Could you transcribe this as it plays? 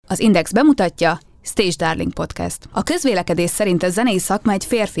Az Index bemutatja, Stage Darling Podcast. A közvélekedés szerint a zenei szakma egy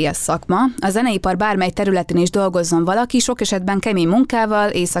férfias szakma, a zeneipar bármely területén is dolgozzon valaki, sok esetben kemény munkával,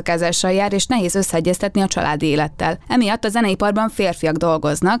 éjszakázással jár, és nehéz összeegyeztetni a családi élettel. Emiatt a zeneiparban férfiak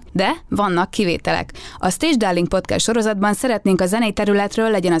dolgoznak, de vannak kivételek. A Stage Darling Podcast sorozatban szeretnénk a zenei területről,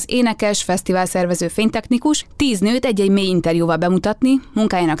 legyen az énekes, fesztiválszervező, fénytechnikus, 10 nőt egy-egy mély interjúval bemutatni,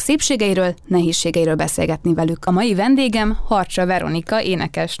 munkájának szépségeiről, nehézségeiről beszélgetni velük. A mai vendégem Harcsa Veronika,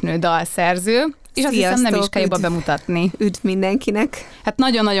 énekesnő, dalszerző. És azt hiszem, nem is kell jobban bemutatni. Üdv mindenkinek! Hát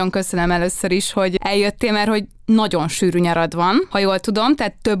nagyon-nagyon köszönöm először is, hogy eljöttél, mert hogy nagyon sűrű nyarad van, ha jól tudom,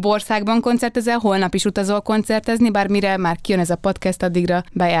 tehát több országban koncertezel, holnap is utazol koncertezni, bár mire már kijön ez a podcast, addigra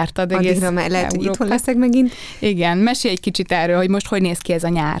bejártad egész Addigra már lehet, hogy itthon leszek megint. Igen, mesélj egy kicsit erről, hogy most hogy néz ki ez a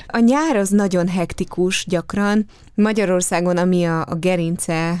nyár. A nyár az nagyon hektikus gyakran. Magyarországon, ami a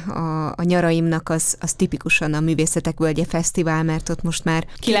gerince a nyaraimnak, az tipikusan a Művészetek Völgye Fesztivál, mert ott most már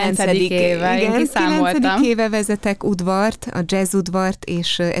 9. éve, én kiszámoltam. 9. éve vezetek udvart, a jazz udvart,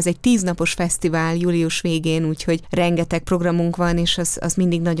 és ez egy 10 napos fesztivál július végén, úgyhogy rengeteg programunk van, és az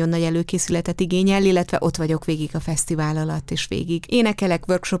mindig nagyon nagy előkészületet igényel, illetve ott vagyok végig a fesztivál alatt, és végig énekelek,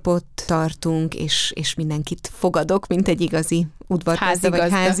 workshopot tartunk, és mindenkit fogadok, mint egy igazi udvargazda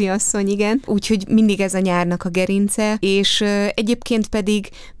vagy háziasszony, igen. Úgyhogy mindig ez a nyárnak a gerince, és egyébként pedig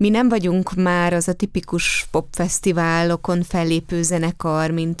mi nem vagyunk már az a tipikus popfesztiválokon fellépő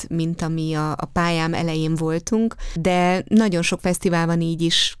zenekar, mint ami a pályám elején voltunk, de nagyon sok fesztivál van így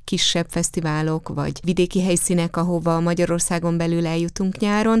is, kisebb fesztiválok, vagy vidéki helyszínek, ahova Magyarországon belül eljutunk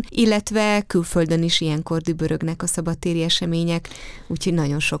nyáron, illetve külföldön is ilyenkor dübörögnek a szabadtéri események, úgyhogy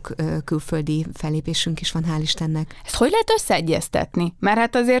nagyon sok külföldi fellépésünk is van, hál' Istennek. Ezt hogy lehet összeegyeztetni? Mert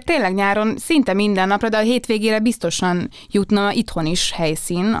hát azért tényleg nyáron szinte minden napra, de a hétvégére biztosan jutna itthon is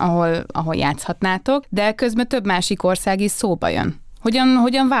helyszín, ahol játszhatnátok, de közben több másik ország is szóba jön.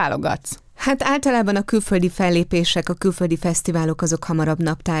 Hogyan válogatsz? Hát általában a külföldi fellépések, a külföldi fesztiválok azok hamarabb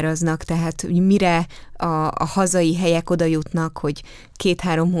naptáraznak, tehát mire a hazai helyek oda jutnak, hogy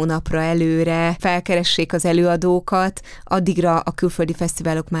 2-3 hónapra előre felkeressék az előadókat, addigra a külföldi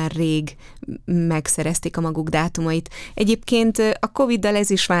fesztiválok már rég megszerezték a maguk dátumait. Egyébként a Covid-dal ez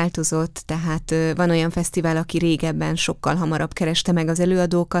is változott, tehát van olyan fesztivál, aki régebben sokkal hamarabb kereste meg az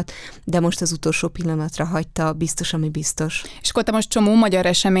előadókat, de most az utolsó pillanatra hagyta, biztos, ami biztos. És akkor te most csomó magyar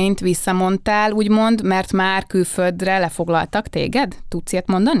eseményt visszamondtál, úgymond, mert már külföldre lefoglaltak téged? Tudsz ilyet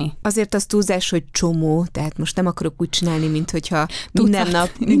mondani? Azért az túlzás, hogy csomó, tehát most nem akarok úgy csinálni, mint hogyha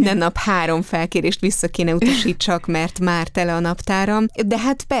minden nap 3 felkérést vissza kéne utasítsak, mert már tele a naptáram. De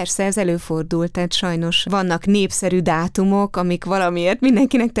hát persze, ez előfordul, tehát sajnos vannak népszerű dátumok, amik valamiért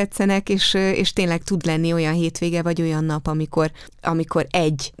mindenkinek tetszenek, és tényleg tud lenni olyan hétvége, vagy olyan nap, amikor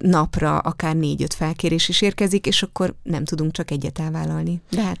egy napra akár 4-5 felkérés is érkezik, és akkor nem tudunk csak egyet elvállalni.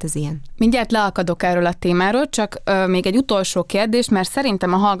 De hát ez ilyen. Mindjárt leakadok erről a témáról, csak még egy utolsó kérdés, mert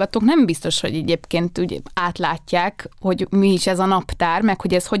szerintem a hallgatók nem biztos, hogy egyébként úgy átlátják, hogy mi is ez a naptár, meg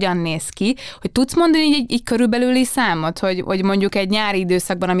hogy ez hogyan néz ki, hogy tudsz mondani egy körülbelüli számot, hogy mondjuk egy nyári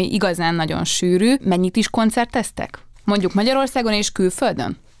időszakban, ami igazán nagyon sűrű, mennyit is koncerteztek? Mondjuk Magyarországon és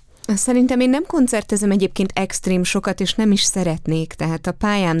külföldön? Szerintem én nem koncertezem egyébként extrém sokat, és nem is szeretnék, tehát a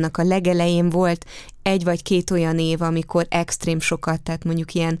pályámnak a legelején volt 1 vagy 2 olyan év, amikor extrém sokat, tehát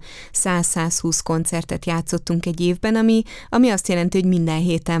mondjuk ilyen 100-120 koncertet játszottunk egy évben, ami azt jelenti, hogy minden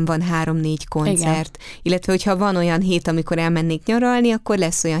héten van 3-4 koncert. Igen. Illetve, hogyha van olyan hét, amikor elmennék nyaralni, akkor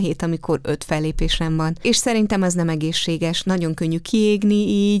lesz olyan hét, amikor 5 fellépésem van. És szerintem az nem egészséges, nagyon könnyű kiégni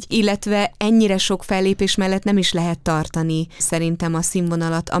így, illetve ennyire sok fellépés mellett nem is lehet tartminni szerintem a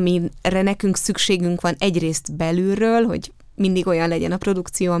színvonalat, amire nekünk szükségünk van egyrészt belülről, hogy mindig olyan legyen a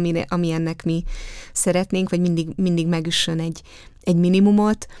produkció, amilyennek mi szeretnénk, vagy mindig megüssön egy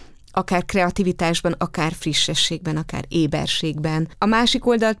minimumot, akár kreativitásban, akár frissességben, akár éberségben. A másik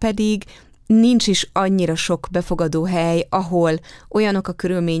oldalt pedig nincs is annyira sok befogadó hely, ahol olyanok a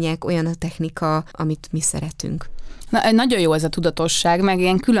körülmények, olyan a technika, amit mi szeretünk. Na, nagyon jó ez a tudatosság, meg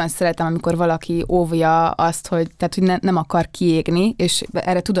én külön szeretem, amikor valaki óvja azt, hogy nem akar kiégni, és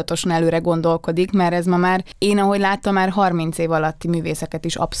erre tudatosan előre gondolkodik, mert ez ma már, én ahogy láttam, már 30 év alatti művészeket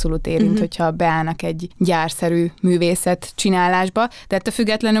is abszolút érint, hogyha beállnak egy gyárszerű művészet csinálásba, de ettől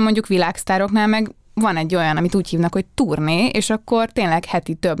függetlenül mondjuk világsztároknál meg van egy olyan, amit úgy hívnak, hogy turné, és akkor tényleg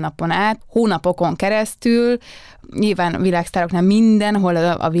heti több napon át, hónapokon keresztül, nyilván világsztároknál mindenhol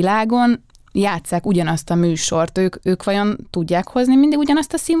a világon játsszák ugyanazt a műsort. Ők vajon tudják hozni mindig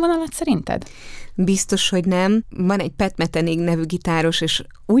ugyanazt a színvonalat szerinted? biztos, hogy nem. Van egy Pat Metheny nevű gitáros, és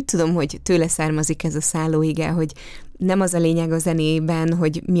úgy tudom, hogy tőle származik ez a szállóige, hogy nem az a lényeg a zenében,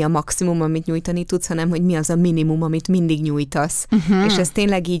 hogy mi a maximum, amit nyújtani tudsz, hanem hogy mi az a minimum, amit mindig nyújtasz. És ez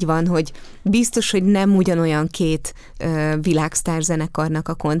tényleg így van, hogy biztos, hogy nem ugyanolyan két világsztár zenekarnak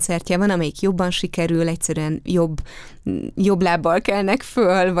a koncertje van, amelyik jobban sikerül, egyszerűen jobb lábbal kelnek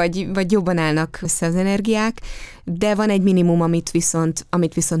föl, vagy jobban állnak össze az energiák, de van egy minimum, amit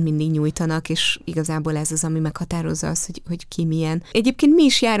viszont mindig nyújtanak, és igazából ez az, ami meghatározza azt, hogy ki milyen. Egyébként mi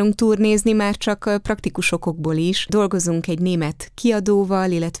is járunk turnézni, már csak praktikus okokból is. Dolgozunk egy német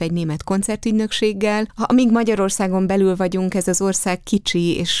kiadóval, illetve egy német koncertügynökséggel. Amíg Magyarországon belül vagyunk, ez az ország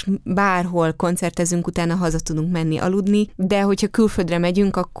kicsi, és bárhol koncertezünk, utána haza tudunk menni aludni, de hogyha külföldre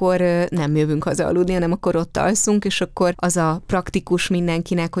megyünk, akkor nem jövünk haza aludni, hanem akkor ott alszunk, és akkor az a praktikus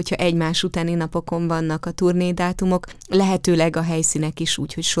mindenkinek, hogyha egymás utáni napokon vannak a turnédátumok, lehetőleg a helyszínek is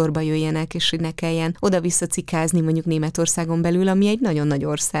úgy, hogy sorba jöjjenek, és hogy ne kelljen oda-vissza cikázni mondjuk Németországon belül, ami egy nagyon nagy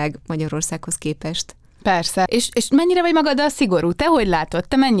ország Magyarországhoz képest. Persze. És mennyire vagy magaddal szigorú? Te hogy látod?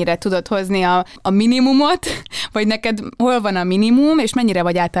 Te mennyire tudod hozni a minimumot? Vagy neked hol van a minimum, és mennyire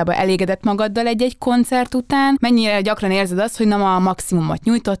vagy általában elégedett magaddal egy koncert után? Mennyire gyakran érzed azt, hogy a maximumot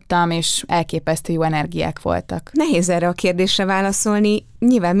nyújtottam, és elképesztő jó energiák voltak? Nehéz erre a kérdésre válaszolni.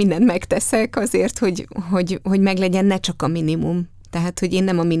 Nyilván mindent megteszek azért, hogy meglegyen ne csak a minimum. Tehát, hogy én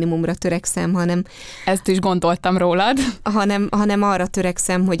nem a minimumra törekszem, hanem... Ezt is gondoltam rólad. Hanem arra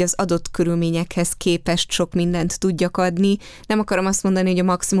törekszem, hogy az adott körülményekhez képest sok mindent tudjak adni. Nem akarom azt mondani, hogy a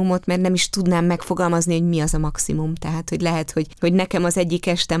maximumot, mert nem is tudnám megfogalmazni, hogy mi az a maximum. Tehát, hogy lehet, hogy nekem az egyik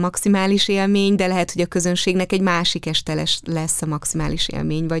este maximális élmény, de lehet, hogy a közönségnek egy másik este lesz a maximális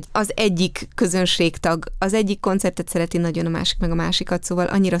élmény. Vagy az egyik közönségtag, az egyik koncertet szereti nagyon, a másik meg a másikat, szóval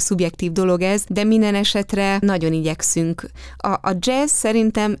annyira szubjektív dolog ez, de minden esetre nagyon igyekszünk. A jazz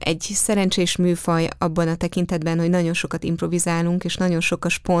szerintem egy szerencsés műfaj abban a tekintetben, hogy nagyon sokat improvizálunk, és nagyon sok a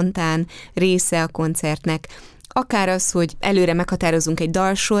spontán része a koncertnek. Akár az, hogy előre meghatározunk egy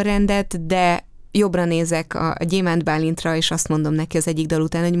dalsorrendet, de jobbra nézek a Gyémánt Bálintra, és azt mondom neki az egyik dal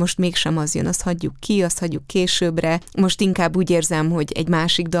után, hogy most mégsem az jön, azt hagyjuk ki, azt hagyjuk későbbre. Most inkább úgy érzem, hogy egy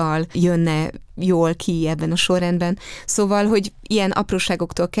másik dal jönne jól ki ebben a sorrendben. Szóval, hogy ilyen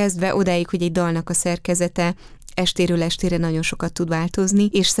apróságoktól kezdve odáig, hogy egy dalnak a szerkezete estéről estére nagyon sokat tud változni,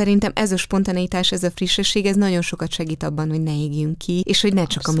 és szerintem ez a spontaneitás, ez a frissesség, ez nagyon sokat segít abban, hogy ne égjünk ki, és hogy ne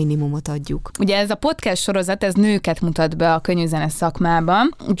csak a minimumot adjuk. Ugye ez a podcast sorozat, ez nőket mutat be a könnyűzene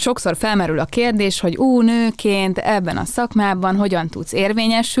szakmában. Sokszor felmerül a kérdés, hogy nőként ebben a szakmában hogyan tudsz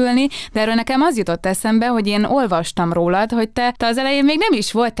érvényesülni, de erről nekem az jutott eszembe, hogy én olvastam rólad, hogy te az elején még nem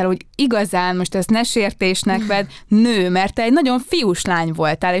is voltál úgy igazán, most ezt ne sértésnek vedd, nő, mert te egy nagyon fiús lány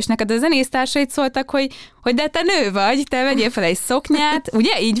voltál, és neked a zenésztársaid szóltak, hogy de te nő vagy, te vegyél fel egy szoknyát,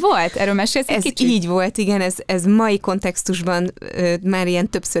 ugye így volt? Erről mesélsz egy kicsit? Így volt, igen, ez mai kontextusban már ilyen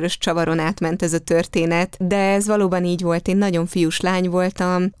többszörös csavaron átment ez a történet, de ez valóban így volt. Én nagyon fiús lány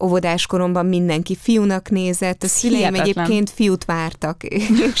voltam, óvodás koromban mindenki fiúnak nézett, a szüleim egyébként fiút vártak,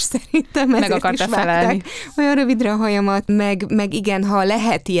 és szerintem ezért is vágták olyan rövidre a hajamat, meg igen, ha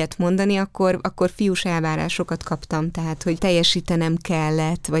lehet ilyet mondani, akkor fiús elvárásokat kaptam, tehát hogy teljesítenem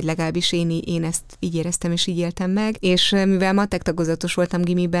kellett, vagy legalábbis én ezt így éreztem, és így éltem meg, és mivel matek tagozatos voltam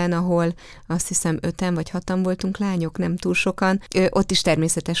gimiben, ahol azt hiszem 5-en vagy 6-an voltunk lányok, nem túl sokan, ott is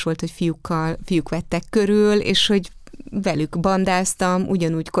természetes volt, hogy fiúk vettek körül, és hogy velük bandáztam,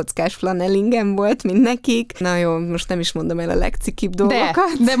 ugyanúgy kockás flanellingem volt, mint nekik. Na jó, most nem is mondom el a legcikibb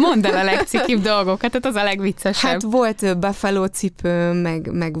dolgokat. De mondd el a legcikibb dolgokat, tehát az a legviccesebb. Hát volt buffalo cipőm,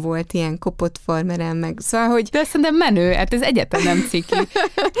 meg volt ilyen kopott farmerem, meg szóval, hogy... De szerintem menő, hát ez egyáltalán nem ciki.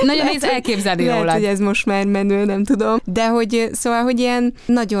 Nagyon nehéz elképzelni rólad. Lehet, hogy ez most már menő, nem tudom. De hogy szóval, hogy ilyen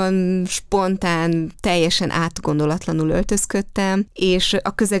nagyon spontán, teljesen átgondolatlanul öltözködtem, és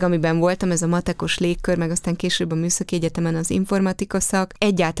a közeg, amiben voltam, ez a matekos légkör, meg aztán később a műszaki egyetemen az informatika szak,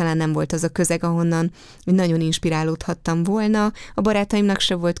 egyáltalán nem volt az a közeg, ahonnan nagyon inspirálódhattam volna. A barátaimnak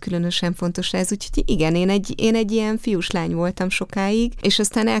se volt különösen fontos ez, úgyhogy igen, én egy ilyen fiús lány voltam sokáig, és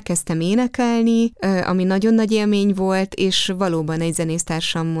aztán elkezdtem énekelni, ami nagyon nagy élmény volt, és valóban egy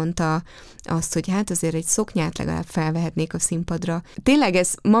zenésztársam mondta azt, hogy hát azért egy szoknyát legalább felvehetnék a színpadra. Tényleg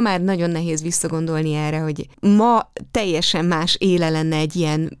ez ma már nagyon nehéz visszagondolni erre, hogy ma teljesen más éle lenne egy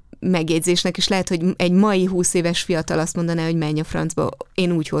ilyen megjegyzésnek, és lehet, hogy egy mai 20 éves fiatal azt mondaná, hogy menj a francba,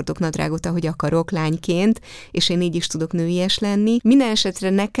 én úgy hordok nadrágot, ahogy akarok lányként, és én így is tudok nőies lenni. Minden esetre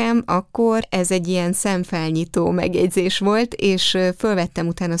nekem akkor ez egy ilyen szemfelnyitó megjegyzés volt, és fölvettem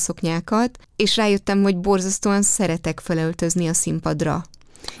utána szoknyákat, és rájöttem, hogy borzasztóan szeretek felöltözni a színpadra.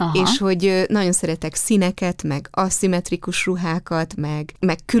 és hogy nagyon szeretek színeket, meg aszimmetrikus ruhákat,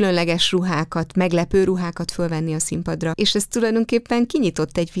 meg különleges ruhákat, meglepő ruhákat fölvenni a színpadra. És ez tulajdonképpen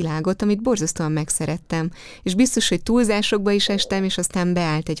kinyitott egy világot, amit borzasztóan megszerettem. És biztos, hogy túlzásokba is estem, és aztán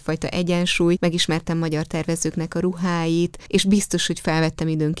beállt egyfajta egyensúly, megismertem magyar tervezőknek a ruháit, és biztos, hogy felvettem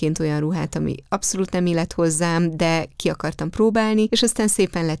időnként olyan ruhát, ami abszolút nem illett hozzám, de ki akartam próbálni, és aztán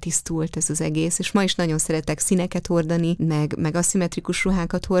szépen letisztult ez az egész, és ma is nagyon szeretek színeket hordani, meg aszimmetrikus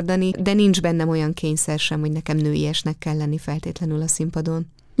ruhákat hordani, de nincs bennem olyan kényszer sem, hogy nekem nőiesnek kell lenni feltétlenül a színpadon.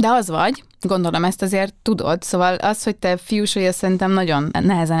 De az vagy, gondolom ezt azért tudod, szóval az, hogy te fiús vagy, szerintem nagyon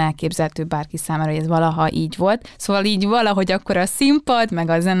nehezen elképzelhető bárki számára, hogy ez valaha így volt. Szóval így valahogy akkor a színpad, meg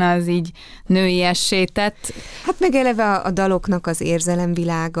a zene az így nőiessé tett. Hát meg eleve a daloknak az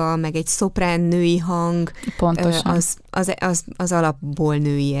érzelemvilága, meg egy szoprán női hang, pontosan. Az alapból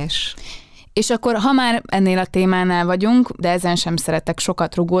nőies. És akkor, ha már ennél a témánál vagyunk, de ezen sem szeretek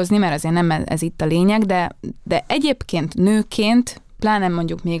sokat rugózni, mert azért nem ez itt a lényeg, de egyébként nőként, pláne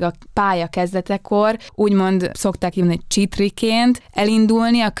mondjuk még a pálya kezdetekor, úgymond szokták hívni, hogy csitriként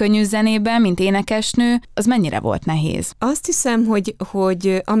elindulni a könnyű zenében, mint énekesnő, az mennyire volt nehéz? Azt hiszem,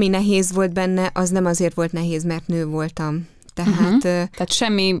 hogy ami nehéz volt benne, az nem azért volt nehéz, mert nő voltam. Tehát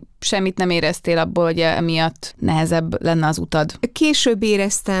semmit nem éreztél abból, hogy emiatt nehezebb lenne az utad? Később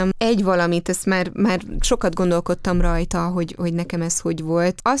éreztem egy valamit, ezt már sokat gondolkodtam rajta, hogy nekem ez hogy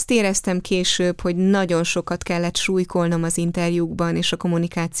volt. Azt éreztem később, hogy nagyon sokat kellett súlykolnom az interjúkban és a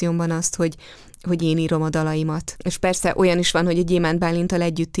kommunikációmban azt, hogy én írom a dalaimat. És persze olyan is van, hogy a Gyémánt Bálinttal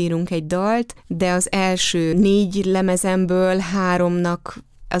együtt írunk egy dalt, de az első 4 lemezemből 3-nak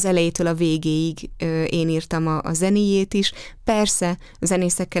az elejétől a végéig én írtam a zenéjét is. Persze,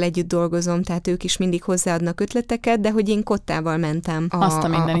 zenészekkel együtt dolgozom, tehát ők is mindig hozzáadnak ötleteket, de hogy én kottával mentem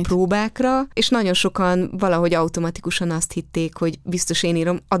a próbákra, és nagyon sokan valahogy automatikusan azt hitték, hogy biztos én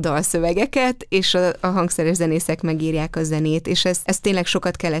írom a dalszövegeket, és a hangszeres zenészek megírják a zenét, és ez tényleg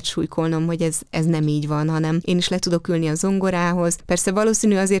sokat kellett súlykolnom, hogy ez nem így van, hanem én is le tudok ülni a zongorához. Persze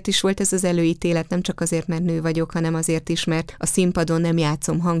valószínű azért is volt ez az előítélet, nem csak azért, mert nő vagyok, hanem azért is, mert a színpadon nem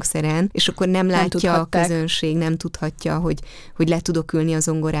játszom hangszeren, és akkor nem látja a közönség, nem tudhatja, hogy le tudok ülni a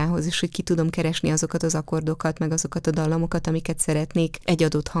zongorához, és hogy ki tudom keresni azokat az akkordokat, meg azokat a dallamokat, amiket szeretnék egy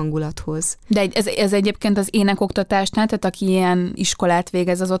adott hangulathoz. De ez egyébként az énekoktatásnál, tehát aki ilyen iskolát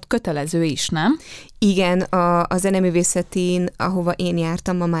végez, az ott kötelező is, nem? Igen, a zeneművészetén, ahova én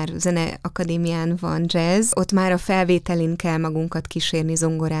jártam, ma már zeneakadémián van jazz, ott már a felvételin kell magunkat kísérni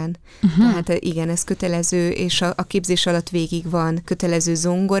zongorán. Tehát igen, ez kötelező, és a képzés alatt végig van kötelező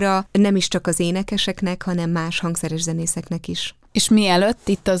zongora, nem is csak az énekeseknek, hanem más hangszeres zenészeknek is. És mielőtt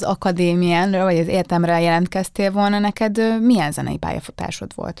itt az akadémián, vagy az egyetemre jelentkeztél volna, neked milyen zenei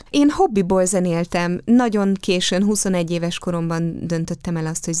pályafutásod volt? Én hobbiból zenéltem. Nagyon későn, 21 éves koromban döntöttem el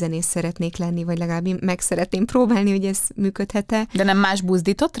azt, hogy zenész szeretnék lenni, vagy legalább meg szeretném próbálni, hogy ez működhet-e. De nem más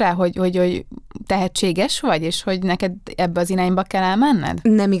buzdított rá, hogy tehetséges vagy, és hogy neked ebbe az irányba kell elmenned?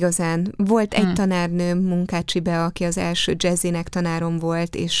 Nem igazán. Volt egy tanárnőm, Munkácsibe, aki az első jazzének tanárom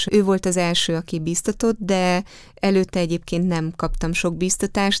volt, és ő volt az első, aki biztatott, de előtte egyébként nem kaptam sok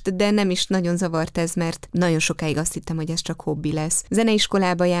biztatást, de nem is nagyon zavart ez, mert nagyon sokáig azt hittem, hogy ez csak hobbi lesz.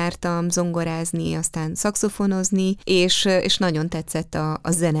 Zeneiskolába jártam, zongorázni, aztán szaxofonozni, és nagyon tetszett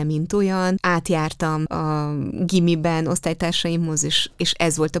a zene, mint olyan. Átjártam a gimiben osztálytársaimhoz, és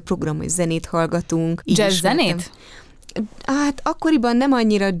ez volt a program, hogy zenét hallgatunk. Jazz zenét? Hát akkoriban nem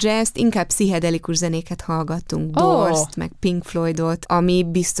annyira jazz, inkább pszichedelikus zenéket hallgattunk, Doors-t, meg Pink Floydot, ami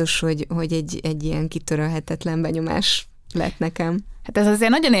biztos, hogy egy ilyen kitörölhetetlen benyomás lett nekem. Hát ez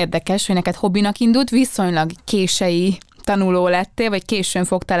azért nagyon érdekes, hogy neked hobbinak indult, viszonylag kései tanuló lettél, vagy későn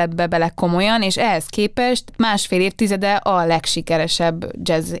fogtál ebbe bele komolyan, és ehhez képest 1,5 évtizede a legsikeresebb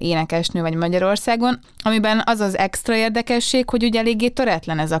jazz énekesnő vagy Magyarországon, amiben az az extra érdekesség, hogy ugye eléggé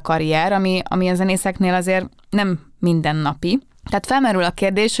töretlen ez a karrier, ami a zenészeknél azért nem mindennapi. Tehát felmerül a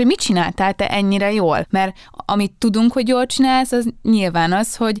kérdés, hogy mit csináltál te ennyire jól? Mert amit tudunk, hogy jól csinálsz, az nyilván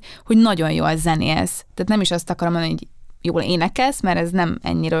az, hogy nagyon jól zenélsz. Tehát nem is azt akarom mondani, hogy jól énekelsz, mert ez nem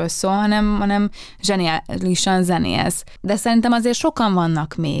ennyiről szól, hanem zseniálisan zenélsz. De szerintem azért sokan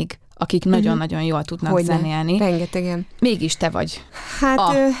vannak még, akik nagyon-nagyon jól tudnak zenélni. Rengetegen. Mégis te vagy. Hát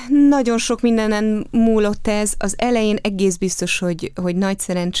nagyon sok mindenen múlott ez. Az elején egész biztos, hogy nagy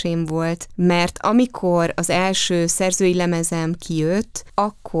szerencsém volt, mert amikor az első szerzői lemezem kijött,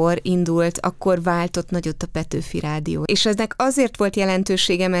 akkor váltott nagyot a Petőfi Rádió. És eznek azért volt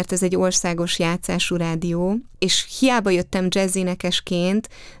jelentősége, mert ez egy országos játszású rádió, és hiába jöttem jazz-énekesként,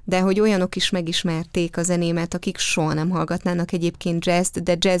 de hogy olyanok is megismerték a zenémet, akik soha nem hallgatnának egyébként jazzt,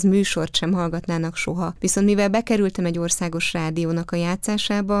 de jazz műsort sem hallgatnának soha. Viszont mivel bekerültem egy országos rádiónak a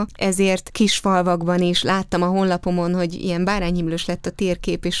játszásába, ezért kis falvakban is láttam a honlapomon, hogy ilyen bárányhimlős lett a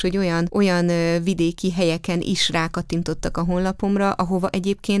térkép, és hogy olyan vidéki helyeken is rákattintottak a honlapomra, ahova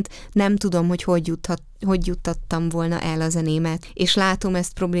egyébként nem tudom, hogy juttattam volna el a zenémet. És látom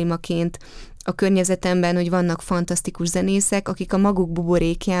ezt problémaként a környezetemben, hogy vannak fantasztikus zenészek, akik a maguk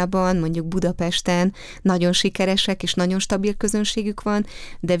buborékjában, mondjuk Budapesten nagyon sikeresek, és nagyon stabil közönségük van,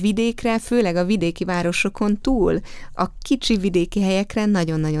 de vidékre, főleg a vidéki városokon túl, a kicsi vidéki helyekre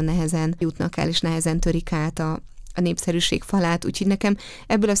nagyon-nagyon nehezen jutnak el, és nehezen törik át a népszerűség falát, úgyhogy nekem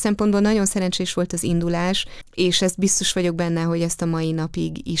ebből a szempontból nagyon szerencsés volt az indulás, és ezt biztos vagyok benne, hogy ezt a mai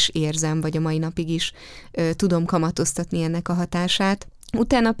napig is érzem, vagy a mai napig is tudom kamatoztatni ennek a hatását.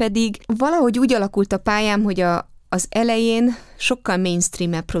 Utána pedig valahogy úgy alakult a pályám, hogy az elején sokkal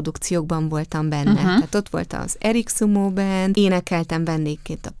mainstream-ebb produkciókban voltam benne. Tehát ott volt az Erik Sumo Band, énekeltem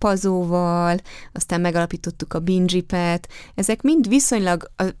vendégként a Pazóval, aztán megalapítottuk a Bingypet. Ezek mind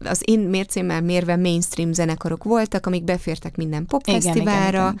viszonylag az én mércémmel mérve mainstream zenekarok voltak, amik befértek minden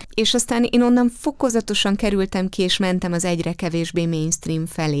popfesztiválra, és aztán én onnan fokozatosan kerültem ki, és mentem az egyre kevésbé mainstream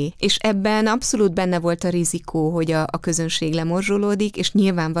felé. És ebben abszolút benne volt a rizikó, hogy a közönség lemorzsolódik, és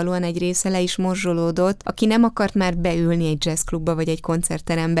nyilvánvalóan egy része le is morzsolódott, aki nem akart már beülni egy jazzklubba vagy egy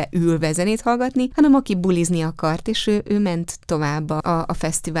koncertterembe ülve zenét hallgatni, hanem aki bulizni akart, és ő ment tovább a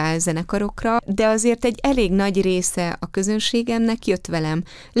fesztivál zenekarokra, de azért egy elég nagy része a közönségemnek jött velem.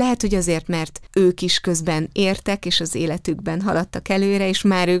 Lehet, hogy azért, mert ők is közben értek, és az életükben haladtak előre, és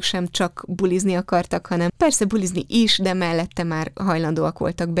már ők sem csak bulizni akartak, hanem persze bulizni is, de mellette már hajlandóak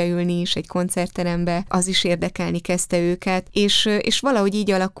voltak beülni is egy koncertterembe, az is érdekelni kezdte őket, és valahogy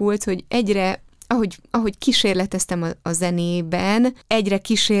így alakult, hogy egyre ahogy kísérleteztem a zenében, egyre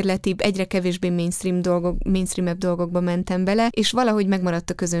kísérletibb, egyre kevésbé mainstream-ebb dolgokba mentem bele, és valahogy megmaradt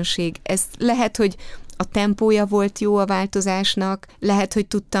a közönség. Ez lehet, hogy a tempója volt jó a változásnak, lehet, hogy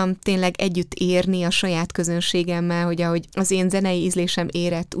tudtam tényleg együtt érni a saját közönségemmel, hogy ahogy az én zenei ízlésem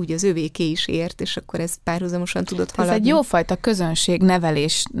érett, úgy az övéké is ért, és akkor ez párhuzamosan tudott haladni. Ez egy jófajta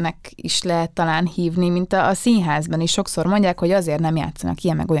közönségnevelésnek is lehet talán hívni, mint a színházban is sokszor mondják, hogy azért nem játszanak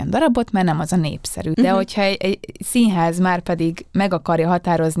ilyen meg olyan darabot, mert nem az a népszerű. De hogyha egy színház már pedig meg akarja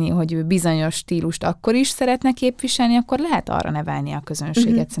határozni, hogy ő bizonyos stílust akkor is szeretne képviselni, akkor lehet arra nevelni a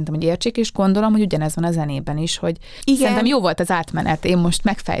közönséget. Szerintem, hogy értsék, és gondolom, hogy ugyanez van a zenében is, hogy igen. Szerintem jó volt az átmenet. Én most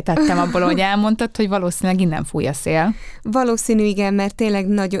megfejtettem abból, hogy elmondtad, hogy valószínűleg innen fúj a szél. Valószínű, igen, mert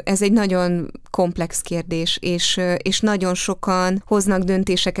tényleg ez egy nagyon komplex kérdés, és nagyon sokan hoznak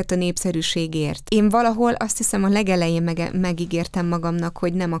döntéseket a népszerűségért. Én valahol azt hiszem a legelején megígértem magamnak,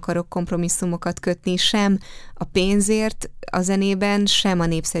 hogy nem akarok kompromisszumokat kötni, sem a pénzért a zenében, sem a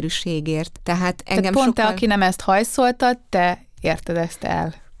népszerűségért. Tehát engem pont te, aki nem ezt hajszoltad, te érted ezt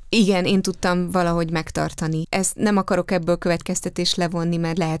el. Igen, én tudtam valahogy megtartani. Ezt nem akarok ebből következtetést levonni,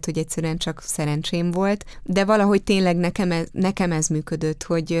 mert lehet, hogy egyszerűen csak szerencsém volt, de valahogy tényleg nekem ez működött,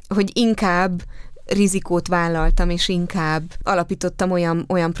 hogy inkább rizikót vállaltam, és inkább alapítottam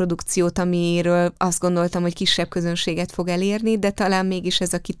olyan produkciót, amiről azt gondoltam, hogy kisebb közönséget fog elérni, de talán mégis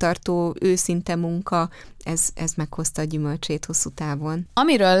ez a kitartó, őszinte munka, ez meghozta a gyümölcsét hosszú távon.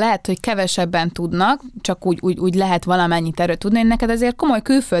 Amiről lehet, hogy kevesebben tudnak, csak úgy lehet valamennyit erről tudni, hogy neked azért komoly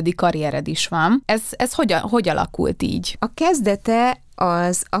külföldi karriered is van. Ez hogy alakult így? A kezdete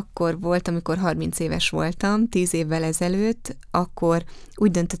az akkor volt, amikor 30 éves voltam, 10 évvel ezelőtt, akkor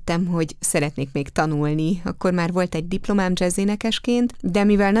úgy döntöttem, hogy szeretnék még tanulni. Akkor már volt egy diplomám jazzénekesként, de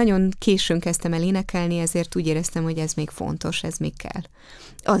mivel nagyon későn kezdtem el énekelni, ezért úgy éreztem, hogy ez még fontos, ez még kell.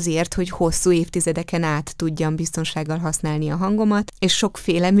 Azért, hogy hosszú évtizedeken át tudjam biztonsággal használni a hangomat, és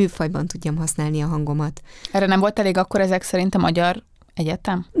sokféle műfajban tudjam használni a hangomat. Erre nem volt elég akkor ezek szerint a magyar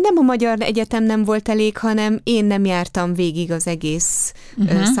egyetem? Nem a magyar egyetem nem volt elég, hanem én nem jártam végig az egész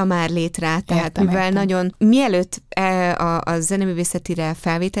szamárlét rá, tehát mivel nagyon... Mielőtt a zeneművészetire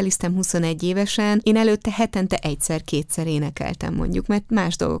felvételiztem 21 évesen, én előtte hetente egyszer-kétszer énekeltem mondjuk, mert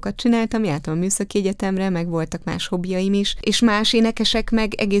más dolgokat csináltam, jártam a műszaki egyetemre, meg voltak más hobbiaim is, és más énekesek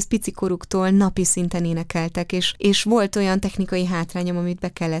meg egész picikoruktól napi szinten énekeltek, és volt olyan technikai hátrányom, amit be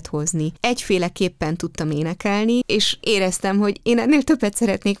kellett hozni. Egyféleképpen tudtam énekelni, és éreztem, hogy én ennél többet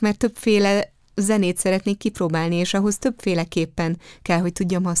szeretnék, mert többféle zenét szeretnék kipróbálni, és ahhoz többféleképpen kell, hogy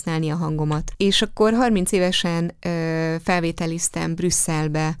tudjam használni a hangomat. És akkor 30 évesen felvételiztem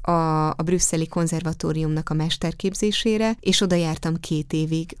Brüsszelbe a brüsszeli konzervatóriumnak a mesterképzésére, és oda jártam 2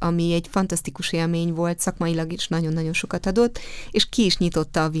 évig, ami egy fantasztikus élmény volt, szakmailag is nagyon-nagyon sokat adott, és ki is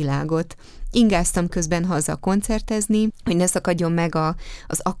nyitotta a világot. ingáztam közben haza koncertezni, hogy ne szakadjon meg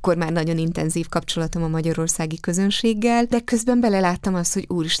az akkor már nagyon intenzív kapcsolatom a magyarországi közönséggel, de közben beleláttam azt, hogy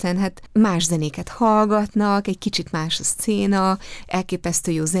úristen, hát más zenéket hallgatnak, egy kicsit más a szcéna,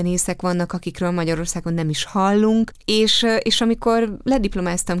 elképesztő jó zenészek vannak, akikről Magyarországon nem is hallunk, és amikor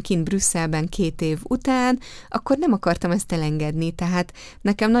lediplomáztam kint Brüsszelben 2 év után, akkor nem akartam ezt elengedni, tehát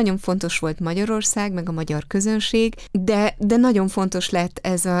nekem nagyon fontos volt Magyarország, meg a magyar közönség, de nagyon fontos lett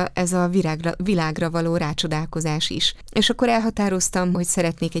ez a világra való rácsodálkozás is. És akkor elhatároztam, hogy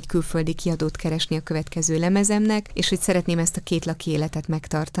szeretnék egy külföldi kiadót keresni a következő lemezemnek, és hogy szeretném ezt a kétlaki életet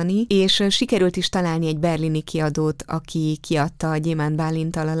megtartani, és sikerült is találni egy berlini kiadót, aki kiadta a Gyémánt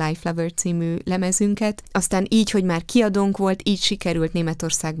Bálinttal a Life Lover című lemezünket. Aztán így, hogy már kiadónk volt, így sikerült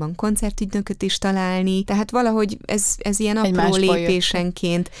Németországban koncertügynököt is találni, tehát valahogy ez ilyen apró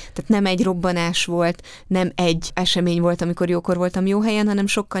lépésenként, tehát nem egy robbanás volt, nem egy esemény volt, amikor jókor voltam jó helyen, hanem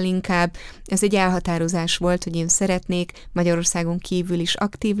sokkal inkább ez egy elhatározás volt, hogy én szeretnék Magyarországon kívül is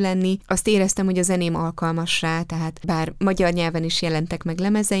aktív lenni. Azt éreztem, hogy a zeném alkalmas rá, tehát bár magyar nyelven is jelentek meg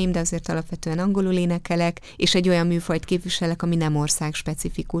lemezeim, de azért alapvetően angolul énekelek, és egy olyan műfajt képviselek, ami nem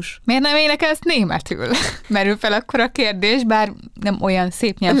országspecifikus. Miért nem énekelsz németül? Merül fel akkor a kérdés, bár nem olyan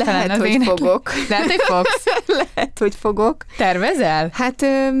szép nyelvtelen az ének. Fogok. Lehet, hogy fogsz? Lehet, hogy fogok. Tervezel? Hát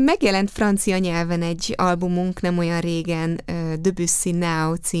megjelent francia nyelven egy albumunk nem olyan régen, Debussy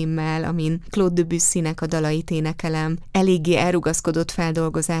Now címmel, amin Claude Debussynek a dalait énekelem. Eléggé elrugaszkodott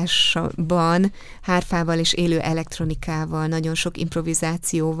feldolgozásban, hárfával és élő elektronikával, nagyon sok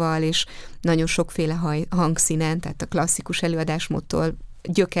improvizációval, és nagyon sokféle hangszínen, tehát a klasszikus előadásmódtól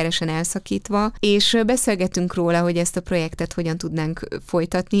gyökeresen elszakítva, és beszélgetünk róla, hogy ezt a projektet hogyan tudnánk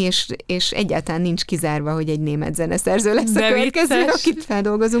folytatni, és egyáltalán nincs kizárva, hogy egy német zeneszerző lesz a következő, akit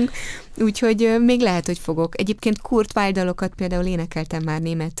feldolgozunk. Úgyhogy még lehet, hogy fogok. Egyébként Kurt Weill dalokat például énekeltem már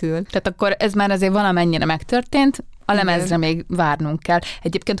németül. Tehát akkor ez már azért valamennyire megtörtént, a lemezre még várnunk kell.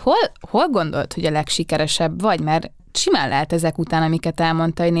 Egyébként hol gondolt, hogy a legsikeresebb vagy? Mert simán lehet ezek után, amiket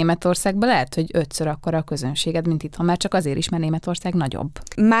elmondta, hogy Németországban lehet, hogy 5-ször akkora a közönséged, mint itthon, már csak azért is, mert Németország nagyobb.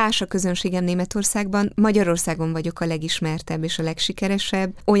 Más a közönségem Németországban, Magyarországon vagyok a legismertebb és a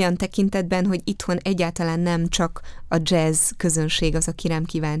legsikeresebb, olyan tekintetben, hogy itthon egyáltalán nem csak a jazz közönség az, aki rám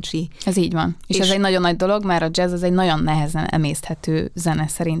kíváncsi. Ez így van. És ez egy nagyon nagy dolog, mert a jazz az egy nagyon nehezen emészthető zene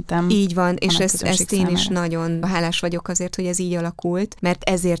szerintem. Így van, és ezt én is nagyon hálás vagyok azért, hogy ez így alakult, mert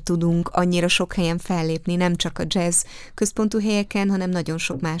ezért tudunk annyira sok helyen fellépni, nem csak a jazz központú helyeken, hanem nagyon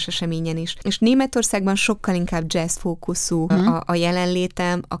sok más eseményen is. És Németországban sokkal inkább jazz fókuszú a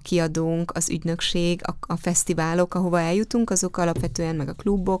jelenlétem, a kiadónk, az ügynökség, a fesztiválok, ahova eljutunk, azok alapvetően, meg a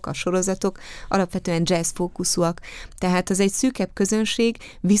klubok, a sorozatok alapvetően jazz fókuszúak. Tehát az egy szűkebb közönség,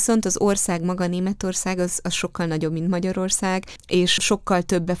 viszont az ország maga, Németország, az sokkal nagyobb, mint Magyarország, és sokkal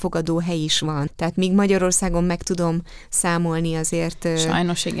több befogadó hely is van. Tehát míg Magyarországon meg tudom számolni azért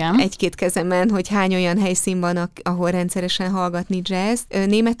sajnos igen. 1-2 kezemen, hogy hány olyan helyszín van, ahol rendszeresen hallgatni jazz.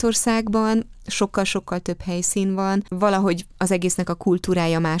 Németországban sokkal-sokkal több helyszín van, valahogy az egésznek a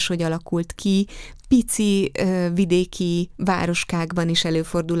kultúrája máshogy alakult ki, pici vidéki városkákban is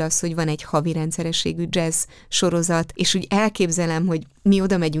előfordul az, hogy van egy havi rendszerességű jazz sorozat, és úgy elképzelem, hogy mi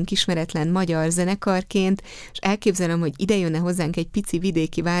oda megyünk ismeretlen magyar zenekarként, és elképzelem, hogy ide jönne hozzánk egy pici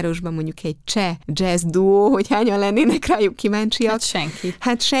vidéki városban mondjuk egy cseh jazz duó, hogy hányan lennének rájuk kíváncsiak.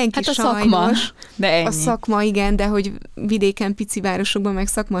 Hát senki a sajnos. Szakma, de ennyi. A szakma igen, de hogy vidéken, pici városokban meg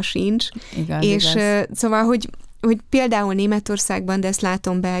szakma sincs. Igaz, és igaz. Szóval, hogy például Németországban, de ezt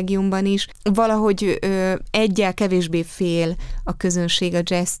látom Belgiumban is, valahogy egyel kevésbé fél a közönség a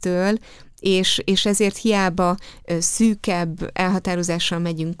jazztől, és ezért hiába szűkebb elhatározással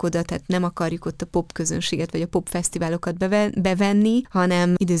megyünk oda, tehát nem akarjuk ott a pop közönséget, vagy a pop fesztiválokat bevenni,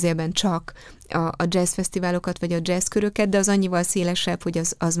 hanem idézőjelben csak a jazz fesztiválokat, vagy a jazz köröket, de az annyival szélesebb, hogy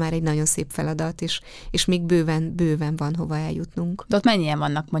az már egy nagyon szép feladat, és még bőven van hova eljutnunk. De ott mennyien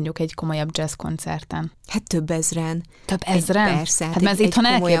vannak mondjuk egy komolyabb jazz koncerten? Hát több ezren. Több ezren? Persze. Hát mert ez itthon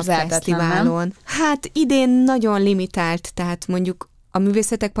elképzelhetetlen, nem? Hát idén nagyon limitált, tehát mondjuk a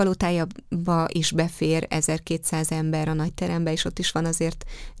Művészetek Palotájába is befér 1200 ember a nagyterembe, és ott is van azért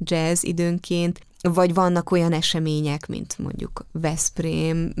jazz időnként, vagy vannak olyan események, mint mondjuk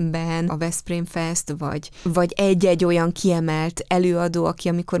Veszprémben, a Veszprém Fest, vagy egy-egy olyan kiemelt előadó, aki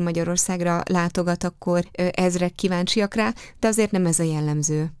amikor Magyarországra látogat, akkor ezrek kíváncsiak rá, de azért nem ez a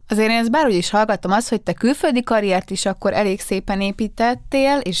jellemző. Azért én ezt bárhogy is hallgattam azt, hogy te külföldi karriert is akkor elég szépen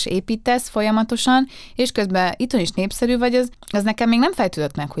építettél, és építesz folyamatosan, és közben itthon is népszerű vagy, az nekem még nem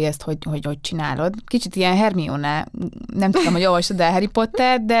fejtődött meg, hogy ezt hogy csinálod. Kicsit ilyen Hermione, nem tudom, hogy olvasod el Harry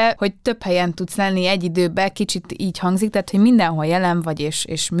Potter, de hogy több helyen tudsz lenni, énekelni egy időben, kicsit így hangzik, tehát hogy mindenhol jelen vagy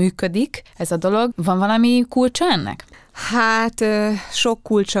és működik ez a dolog. Van valami kulcsa ennek? Hát sok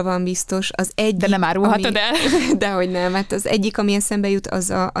kulcsa van biztos. Az egyik, de nem árulhatod el? Dehogy nem. Hát az egyik, ami eszembe jut, az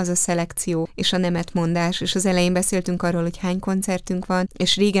a szelekció és a nemetmondás. És az elején beszéltünk arról, hogy hány koncertünk van,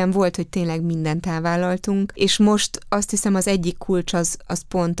 és régen volt, hogy tényleg mindent elvállaltunk, és most azt hiszem az egyik kulcs az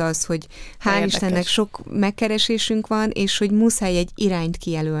pont az, hogy hál' Istennek sok megkeresésünk van, és hogy muszáj egy irányt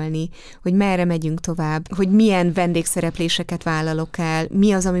kijelölni, hogy merre megyünk tovább, hogy milyen vendégszerepléseket vállalok el,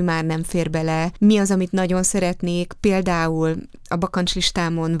 mi az, ami már nem fér bele, mi az, amit nagyon szeretnék. Például a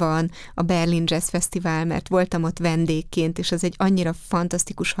bakancslistámon van a Berlin Jazz Fesztivál, mert voltam ott vendégként, és az egy annyira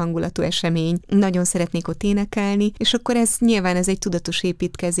fantasztikus hangulatú esemény. Nagyon szeretnék ott énekelni, és akkor nyilván ez egy tudatos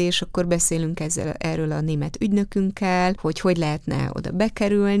építkezés, akkor beszélünk erről a német ügynökünkkel, hogy lehetne oda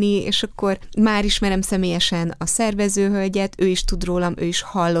bekerülni, és akkor már ismerem személyesen a szervezőhölgyet, ő is tud rólam, ő is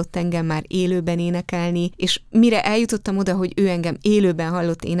hallott engem már élőben énekelni, és mire eljutottam oda, hogy ő engem élőben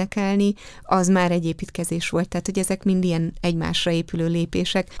hallott énekelni, az már egy építkezés volt. Tehát, hogy ezek mind ilyen egymásra épülő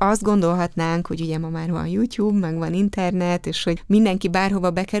lépések. Azt gondolhatnánk, hogy ugye ma már van YouTube, meg van internet, és hogy mindenki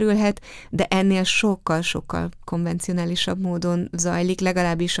bárhova bekerülhet, de ennél sokkal-sokkal konvencionálisabb módon zajlik,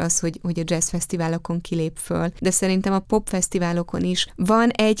 legalábbis az, hogy a jazzfesztiválokon kilép föl. De szerintem a popfesztiválokon is van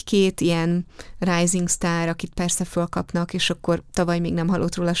egy-két ilyen rising star, akit persze fölkapnak, és akkor tavaly még nem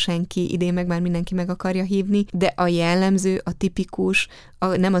hallott róla senki, idén meg már mindenki meg akarja hívni, de a jellemző, a tipikus,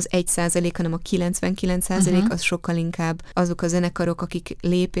 nem az 1%, hanem a 99%, az sokkal inkább azok a zenekarok, akik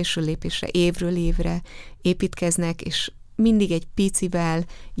lépésről lépésre, évről évre építkeznek, és mindig egy picivel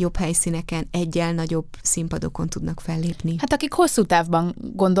jobb helyszíneken, egyel nagyobb színpadokon tudnak fellépni. Hát akik hosszú távban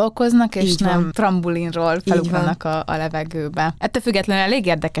gondolkoznak, és nem trambulinról felugranak a levegőbe. Ettől függetlenül elég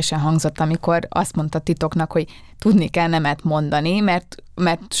érdekesen hangzott, amikor azt mondta titoknak, hogy tudni kell nemet mondani, mert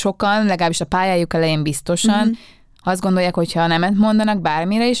sokan, legalábbis a pályájuk elején biztosan, azt gondolják, hogy ha nemet mondanak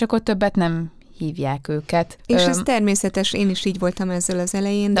bármire is, akkor többet nem hívják őket. És ez természetes, én is így voltam ezzel az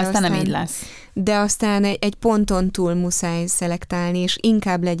elején. De aztán nem így lesz. De aztán egy ponton túl muszáj szelektálni, és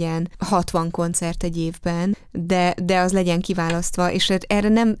inkább legyen 60 koncert egy évben, de az legyen kiválasztva, és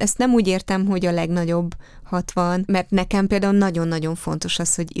ezt nem úgy értem, hogy a legnagyobb 60, mert nekem például nagyon-nagyon fontos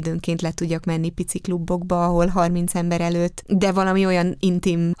az, hogy időnként le tudjak menni pici klubokba, ahol 30 ember előtt, de valami olyan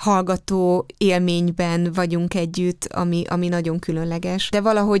intim hallgató élményben vagyunk együtt, ami nagyon különleges. De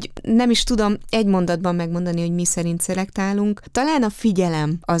valahogy nem is tudom egy mondatban megmondani, hogy mi szerint szelektálunk. Talán a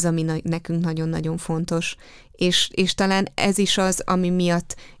figyelem az, ami nekünk nagyon-nagyon fontos, és talán ez is az, ami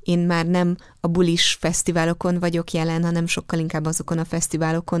miatt én már nem a bulis fesztiválokon vagyok jelen, hanem sokkal inkább azokon a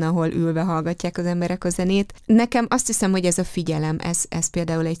fesztiválokon, ahol ülve hallgatják az emberek a zenét. Nekem azt hiszem, hogy ez a figyelem, ez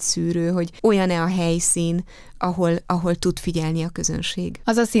például egy szűrő, hogy olyan-e a helyszín, ahol tud figyelni a közönség.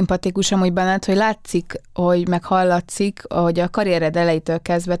 Az a szimpatikus amúgy benned, hogy látszik, hogy meg hallatszik, hogy a karriered elejétől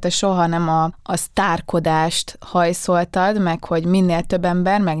kezdve te soha nem a sztárkodást hajszoltad, meg hogy minél több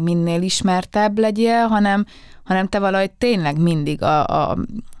ember, meg minél ismertebb legyél, hanem te valahogy tényleg mindig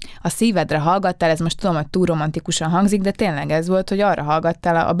a szívedre hallgattál, ez most tudom, hogy túl romantikusan hangzik, de tényleg ez volt, hogy arra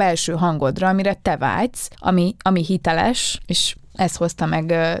hallgattál a belső hangodra, amire te vágysz, ami hiteles, és ez hozta meg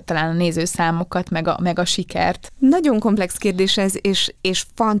talán a nézőszámokat, meg a sikert. Nagyon komplex kérdés ez, és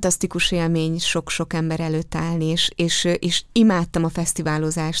fantasztikus élmény sok-sok ember előtt állni, és imádtam a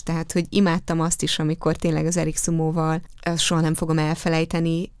fesztiválozást, tehát, hogy imádtam azt is, amikor tényleg az Erik Szumóval, soha nem fogom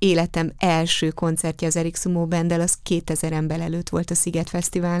elfelejteni, életem első koncertje az Erik Szumó Banddel, az 2000 ember előtt volt a Sziget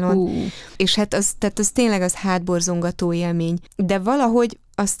Fesztiválon. És hát az tényleg az hátborzongató élmény. De valahogy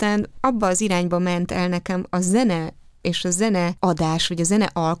aztán abba az irányba ment el nekem a zene és a zeneadás, vagy a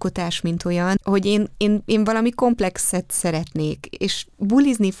zenealkotás, mint olyan, hogy én valami komplexet szeretnék, és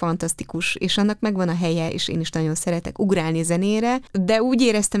bulizni fantasztikus, és annak megvan a helye, és én is nagyon szeretek ugrálni zenére, de úgy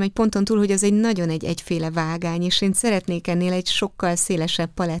éreztem egy ponton túl, hogy az egy nagyon egyféle vágány, és én szeretnék ennél egy sokkal szélesebb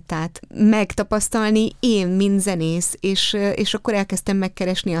palettát megtapasztalni én, mint zenész, és akkor elkezdtem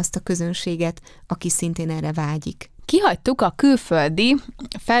megkeresni azt a közönséget, aki szintén erre vágyik. Kihagytuk a külföldi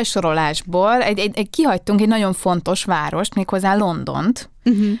felsorolásból, kihagytunk egy nagyon fontos várost, méghozzá Londont,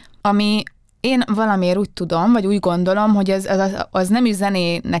 ami én valamiért úgy tudom, vagy úgy gondolom, hogy az nem is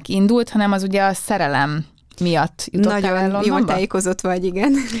zenének indult, hanem az ugye a szerelem miatt jutottál el Londonba? Nagyon jól tájékozott vagy,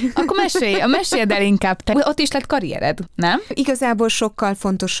 igen. Akkor meséld el inkább te. Ott is lett karriered, nem? Igazából sokkal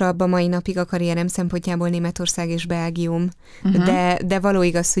fontosabb a mai napig a karrierem szempontjából Németország és Belgium, de való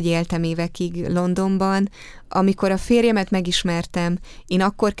igaz, hogy éltem évekig Londonban, Amikor a férjemet megismertem, én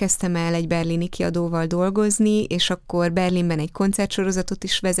akkor kezdtem el egy berlini kiadóval dolgozni, és akkor Berlinben egy koncertsorozatot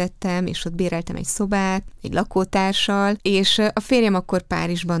is vezettem, és ott béreltem egy szobát, egy lakótársal, és a férjem akkor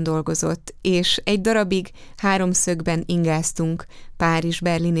Párizsban dolgozott, és egy darabig háromszögben ingáztunk Párizs,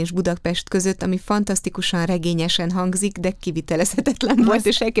 Berlin és Budapest között, ami fantasztikusan regényesen hangzik, de kivitelezhetetlen volt,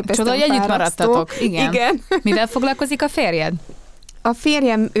 és elképesztően fárasztó. Csoda, hogy együtt maradtatok. Igen. Mivel foglalkozik a férjed? A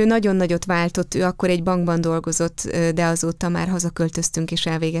férjem, ő nagyon nagyot váltott, ő akkor egy bankban dolgozott, de azóta már hazaköltöztünk, és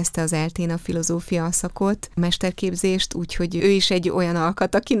elvégezte az eltén a filozófia szakot, a mesterképzést, úgyhogy ő is egy olyan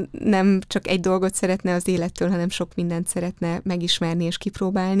alkat, aki nem csak egy dolgot szeretne az élettől, hanem sok mindent szeretne megismerni és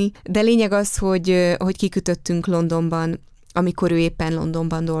kipróbálni. De lényeg az, hogy kikötöttünk Londonban, amikor ő éppen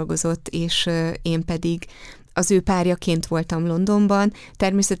Londonban dolgozott, és én pedig az ő párjaként voltam Londonban.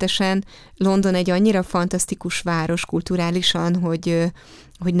 Természetesen London egy annyira fantasztikus város kulturálisan,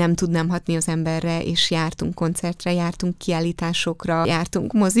 hogy nem tudnám hatni az emberre, és jártunk koncertre, jártunk kiállításokra,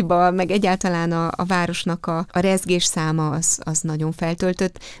 jártunk moziba, meg egyáltalán a városnak a rezgés száma az nagyon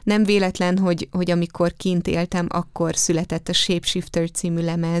feltöltött. Nem véletlen, hogy amikor kint éltem, akkor született a Shapeshifter című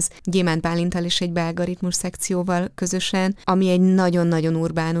lemez, Gyémánt Bálintal és egy belga ritmus szekcióval közösen, ami egy nagyon-nagyon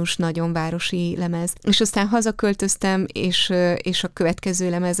urbánus, nagyon városi lemez. És aztán hazaköltöztem, és a következő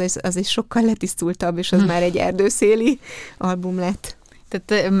lemez az egy sokkal letisztultabb, és az már egy erdőszéli album lett.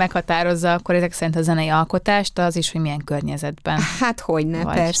 Tehát meghatározza akkor ezek szerint a zenei alkotást, az is, hogy milyen környezetben. Hát hogyne,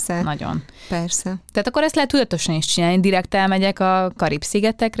 vagy. Persze. Nagyon. Persze. Tehát akkor ezt lehet tudatosan is csinálni. Direkt elmegyek a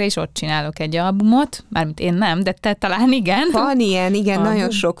Karib-szigetekre, és ott csinálok egy albumot, mármint én nem, de te talán igen. Van ilyen, igen, album. Nagyon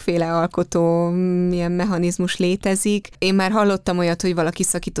sokféle alkotó ilyen mechanizmus létezik. Én már hallottam olyat, hogy valaki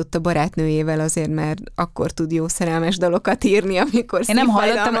szakított a barátnőjével azért, mert akkor tud jó szerelmes dalokat írni, amikor én nem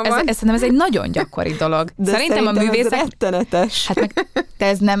hallottam, ez egy nagyon gyakori dolog. De szerintem a művészek... ez rettenetes. Hát meg de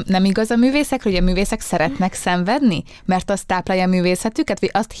ez nem igaz a művészekről, hogy a művészek szeretnek szenvedni? Mert azt táplálja a művészetüket, vagy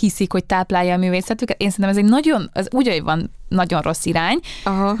azt hiszik, hogy táplálja a művészetüket? Én szerintem ez úgy, hogy van nagyon rossz irány,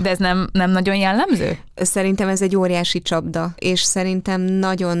 aha. De ez nem nagyon jellemző? Szerintem ez egy óriási csapda, és szerintem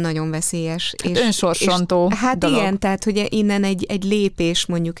nagyon-nagyon veszélyes. Hát önsorsontó hát dolog. Igen, tehát hogy innen egy lépés,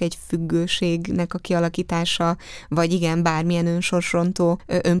 mondjuk egy függőségnek a kialakítása, vagy igen, bármilyen önsorsontó,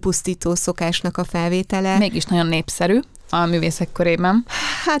 önpusztító szokásnak a felvétele. Mégis nagyon népszerű a művészek körében.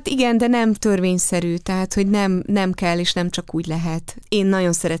 Hát igen, de nem törvényszerű, tehát hogy nem kell, és nem csak úgy lehet. Én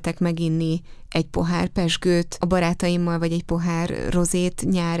nagyon szeretek meginni egy pohár pezsgőt a barátaimmal, vagy egy pohár rozét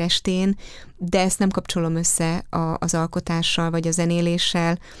nyár estén, de ezt nem kapcsolom össze az alkotással, vagy a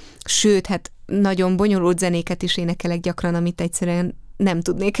zenéléssel. Sőt, hát nagyon bonyolult zenéket is énekelek gyakran, amit egyszerűen nem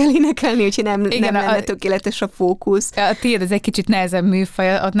tudnék elénekelni, úgyhogy nem lenne tökéletes a fókusz. A tiéd ez egy kicsit nehezebb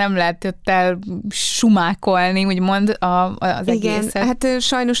műfaj, ott nem lehet ott sumákolni, úgymond az egészet. Igen, hát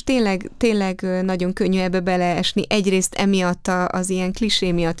sajnos tényleg nagyon könnyű ebbe beleesni. Egyrészt emiatt az ilyen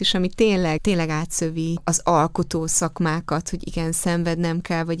klisé miatt is, ami tényleg átszövi az alkotó szakmákat, hogy igen, szenvednem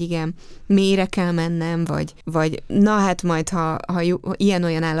kell, vagy igen, mélyre kell mennem, vagy na hát majd, ha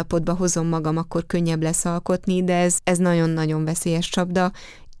ilyen-olyan állapotba hozom magam, akkor könnyebb lesz alkotni, de ez nagyon-nagyon veszélyes csapda,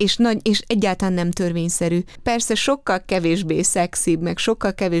 és egyáltalán nem törvényszerű. Persze sokkal kevésbé szexibb, meg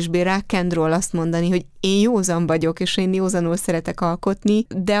sokkal kevésbé rock and roll azt mondani, hogy én józan vagyok, és én józanul szeretek alkotni,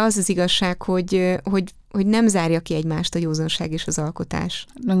 de az igazság, hogy nem zárja ki egymást a józanság és az alkotás.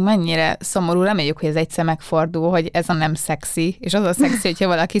 Mennyire szomorú, reméljük, hogy ez egyszer megfordul, hogy ez a nem szexi, és az a szexi, hogyha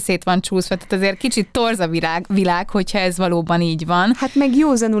valaki szét van csúszva, tehát azért kicsit torz a világ, hogyha ez valóban így van. Hát meg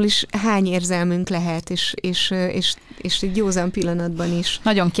józanul is hány érzelmünk lehet, és egy józan pillanatban is.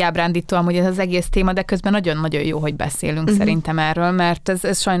 Nagyon kiábrándító amúgy ez az egész téma, de közben nagyon-nagyon jó, hogy beszélünk szerintem erről, mert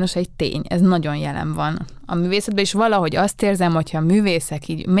ez sajnos egy tény, ez nagyon jelen van a művészetben, és valahogy azt érzem, hogyha a művészek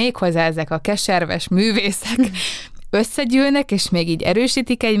így, méghozzá ezek a keserves művészek összegyűlnek, és még így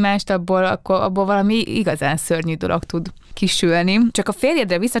erősítik egymást, abból valami igazán szörnyű dolog tud kisülni. Csak a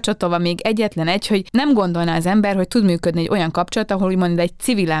férjedre visszacsatolva még egyetlen hogy nem gondolná az ember, hogy tud működni egy olyan kapcsolat, ahol úgymond egy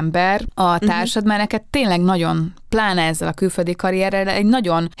civil ember a társad, mert neked tényleg nagyon, pláne ezzel a külföldi karrierrel, egy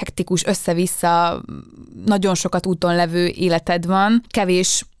nagyon hektikus, össze-vissza, nagyon sokat úton levő életed van,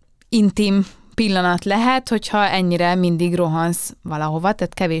 kevés intim pillanat lehet, hogyha ennyire mindig rohansz valahova,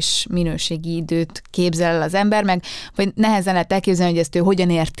 tehát kevés minőségi időt képzel el az ember, meg vagy nehezen lehet elképzelni, hogy ezt ő hogyan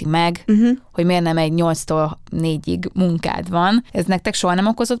érti meg, hogy miért nem egy 8-tól 4-ig munkád van. Ez nektek soha nem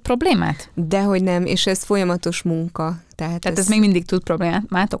okozott problémát? Dehogy nem, és ez folyamatos munka. Tehát ez még mindig tud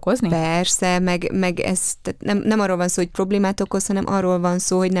problémát okozni? Persze, meg ez nem arról van szó, hogy problémát okoz, hanem arról van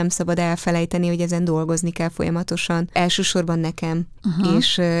szó, hogy nem szabad elfelejteni, hogy ezen dolgozni kell folyamatosan. Elsősorban nekem.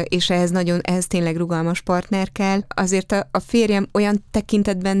 És ehhez tényleg rugalmas partner kell. Azért a férjem olyan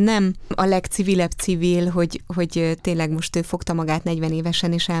tekintetben nem a legcivilebb civil, hogy tényleg most ő fogta magát 40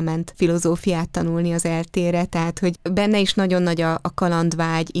 évesen, és elment filozófiát tanulni az eltére, tehát hogy benne is nagyon nagy a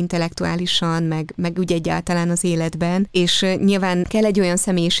kalandvágy intellektuálisan, meg úgy egyáltalán az életben, és nyilván kell egy olyan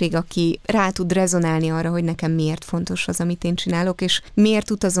személyiség, aki rá tud rezonálni arra, hogy nekem miért fontos az, amit én csinálok, és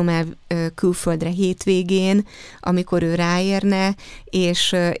miért utazom el külföldre hétvégén, amikor ő ráérne,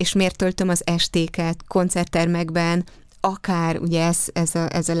 és miért töltöm az estéket koncerttermekben, akár, ugye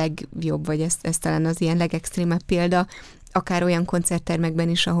ez a legjobb, vagy ez talán az ilyen legextrémebb példa, akár olyan koncerttermekben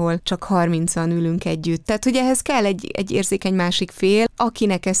is, ahol csak 30-an ülünk együtt. Tehát ugye ehhez kell egy érzékeny másik fél,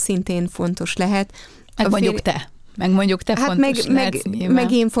 akinek ez szintén fontos lehet. Mondjuk te fontos lehetsz nyilván.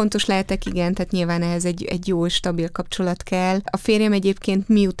 Meg én fontos lehetek, igen, tehát nyilván ehhez egy jó, stabil kapcsolat kell. A férjem egyébként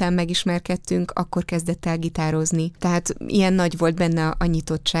miután megismerkedtünk, akkor kezdett el gitározni. Tehát ilyen nagy volt benne a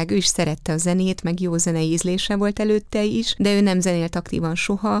nyitottság. Ő is szerette a zenét, meg jó zenei ízlése volt előtte is, de ő nem zenélt aktívan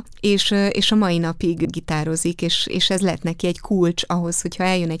soha, és a mai napig gitározik, és ez lett neki egy kulcs ahhoz, hogyha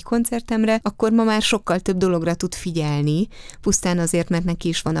eljön egy koncertemre, akkor ma már sokkal több dologra tud figyelni, pusztán azért, mert neki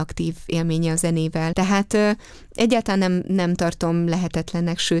is van aktív élménye a zenével. Tehát egyáltalán nem tartom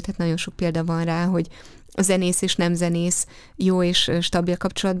lehetetlennek, sőt, hát nagyon sok példa van rá, hogy a zenész és nem zenész jó és stabil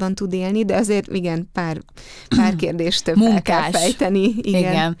kapcsolatban tud élni, de azért igen, pár kérdést fel kell fejteni.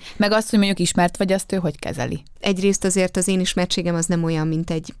 Igen. Meg azt, hogy mondjuk ismert vagy, azt ő hogy kezeli? Egyrészt azért az én ismertségem az nem olyan, mint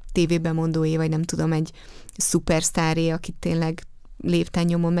egy tévébemondóé, vagy nem tudom, egy szupersztáré, akit tényleg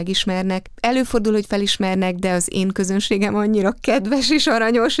lépten-nyomon megismernek. Előfordul, hogy felismernek, de az én közönségem annyira kedves és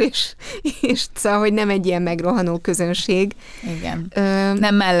aranyos, és szóval, hogy nem egy ilyen megrohanó közönség. Igen.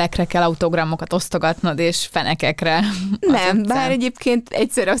 Nem mellekre kell autogramokat osztogatnod, és fenekekre. Nem, bár egyébként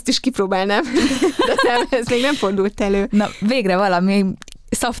egyszer azt is kipróbálnám, de nem, ez még nem fordult elő. Na, végre valami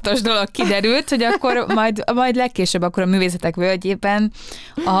szaftos dolog kiderült, hogy akkor majd legkésőbb akkor a Művészetek Völgyében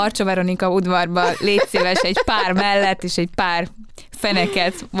a Harcsa Veronika udvarba légy szíves egy pár mellett, és egy pár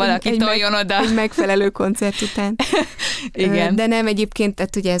feneket valaki toljon oda. Egy megfelelő koncert után. Igen. De nem, egyébként,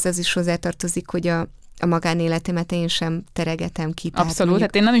 tehát ugye ez az is hozzátartozik, hogy a magánéletemet én sem teregetem ki. Abszolút,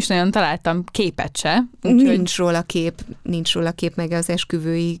 hát én nem is nagyon találtam képet se. Nincs róla kép, meg az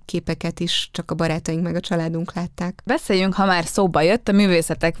esküvői képeket is csak a barátaink meg a családunk látták. Beszéljünk, ha már szóba jött, a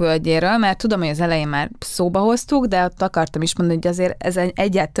Művészetek Völgyéről, mert tudom, hogy az elején már szóba hoztuk, de ott akartam is mondani, hogy azért ez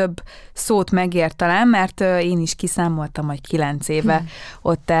egyáltalán több szót megér talán, mert én is kiszámoltam, hogy 9 éve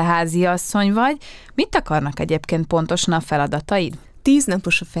ott te háziasszony vagy. Mit akarnak egyébként pontosan a feladataid? 10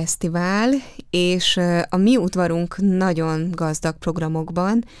 napos a fesztivál, és a mi udvarunk nagyon gazdag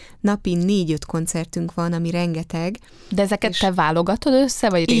programokban. Napi 4-5 koncertünk van, ami rengeteg. De ezeket te válogatod össze,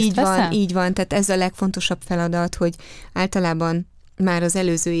 vagy részt veszel? Így van, tehát ez a legfontosabb feladat, hogy általában már az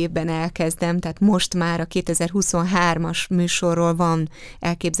előző évben elkezdem, tehát most már a 2023-as műsorról van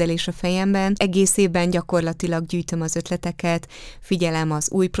elképzelés a fejemben. Egész évben gyakorlatilag gyűjtöm az ötleteket, figyelem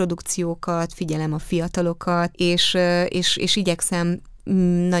az új produkciókat, figyelem a fiatalokat, és igyekszem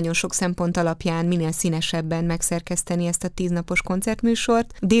nagyon sok szempont alapján minél színesebben megszerkeszteni ezt a 10 napos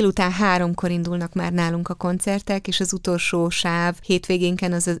koncertműsort. Délután 3-kor indulnak már nálunk a koncertek, és az utolsó sáv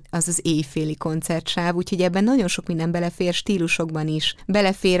hétvégénken az éjféli koncertsáv, úgyhogy ebben nagyon sok minden belefér, stílusokban is.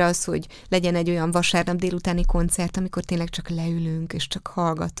 Belefér az, hogy legyen egy olyan vasárnap délutáni koncert, amikor tényleg csak leülünk, és csak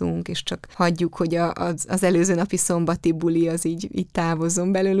hallgatunk, és csak hagyjuk, hogy az előző napi szombati buli az így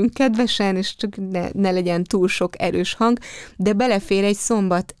távozzon belőlünk kedvesen, és csak ne legyen túl sok erős hang, de belefér egy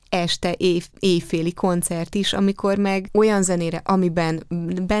szombat este éjféli koncert is, amikor meg olyan zenére, amiben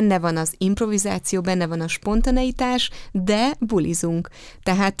benne van az improvizáció, benne van a spontaneitás, de bulizunk.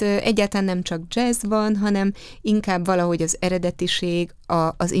 Tehát egyáltalán nem csak jazz van, hanem inkább valahogy az eredetiség,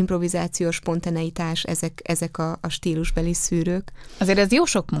 az improvizáció, spontaneitás, ezek a stílusbeli szűrők. Azért ez jó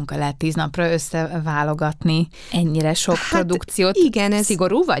sok munka lehet 10 napra összeválogatni ennyire sok produkciót. Igen, ez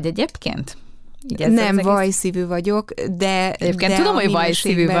szigorú vagy egyébként? Nem, vajszívű vagyok, de... Egyébként tudom, hogy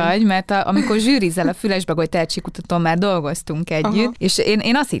vajszívű vagy, mert amikor zsűrizel a Fülesbagoly tehetségkutatón már dolgoztunk együtt, és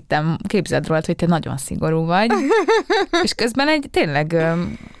én azt hittem, képzeld róla, hogy te nagyon szigorú vagy, és közben tényleg,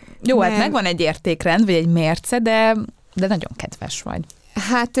 jó, hát megvan egy értékrend, vagy egy mérce, de nagyon kedves vagy.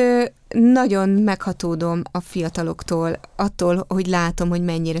 Hát nagyon meghatódom a fiataloktól, attól, hogy látom, hogy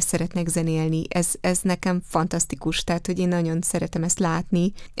mennyire szeretnek zenélni. Ez nekem fantasztikus, tehát, hogy én nagyon szeretem ezt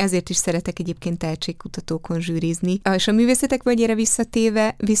látni. Ezért is szeretek egyébként tehetségkutatókon zsűrizni. És a művészetek völgyére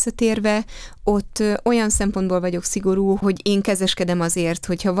visszatérve, ott olyan szempontból vagyok szigorú, hogy én kezeskedem azért,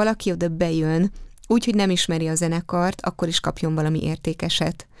 hogyha valaki oda bejön, úgyhogy nem ismeri a zenekart, akkor is kapjon valami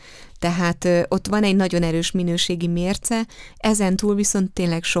értékeset. Tehát ott van egy nagyon erős minőségi mérce, ezen túl viszont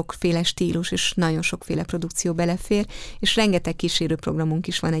tényleg sokféle stílus és nagyon sokféle produkció belefér, és rengeteg kísérőprogramunk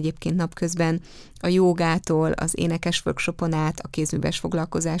is van egyébként napközben, a jogától, az énekes workshopon át, a kézműves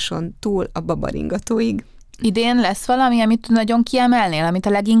foglalkozáson túl, a babaringatóig. Idén lesz valami, amit nagyon kiemelnél, amit a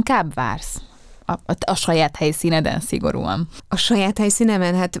leginkább vársz? A saját helyszíneden szigorúan. A saját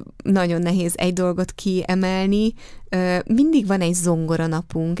helyszínemen, hát nagyon nehéz egy dolgot kiemelni. Mindig van egy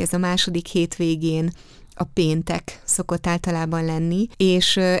zongoranapunk, ez a második hétvégén a péntek szokott általában lenni,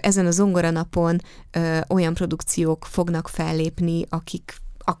 és ezen a zongoranapon olyan produkciók fognak fellépni, akik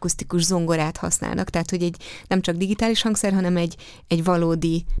akusztikus zongorát használnak, tehát hogy nem csak digitális hangszer, hanem egy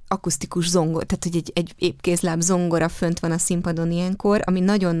valódi akusztikus zongor, tehát hogy egy épkézláb zongora fönt van a színpadon ilyenkor, ami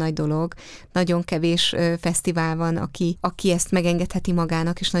nagyon nagy dolog, nagyon kevés fesztivál van, aki ezt megengedheti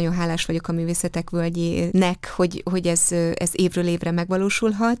magának, és nagyon hálás vagyok a Művészetek Völgyének, hogy ez évről évre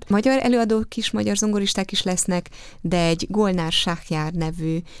megvalósulhat. Magyar előadók is, magyar zongoristák is lesznek, de egy Golnár Sáhjár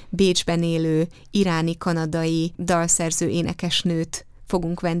nevű Bécsben élő iráni-kanadai dalszerző énekesnőt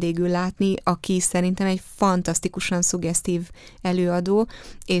fogunk vendégül látni, aki szerintem egy fantasztikusan szuggesztív előadó,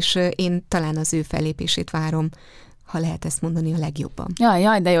 és én talán az ő fellépését várom, ha lehet ezt mondani, a legjobban.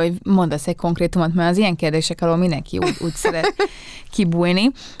 Jaj, de jó, hogy mondasz egy konkrétumot, mert az ilyen kérdések alól mindenki úgy szeret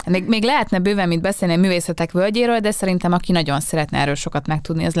kibújni. Még lehetne bőven mit beszélni a Művészetek Völgyéről, de szerintem aki nagyon szeretne erről sokat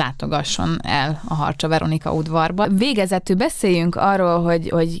megtudni, az látogasson el a Harcsa Veronika udvarba. Végezetül beszéljünk arról,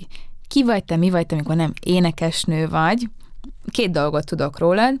 hogy ki vagy te, mi vagy te, amikor nem énekesnő vagy. 2 dolgot tudok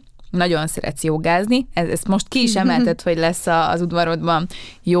rólad. Nagyon szeretsz jogázni, ezt most ki is emelted, hogy lesz az udvarodban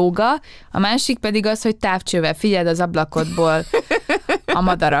jóga. A másik pedig az, hogy távcsővel figyeld az ablakodból a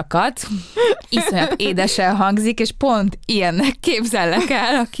madarakat. Iszonyat édesen hangzik, és pont ilyennek képzellek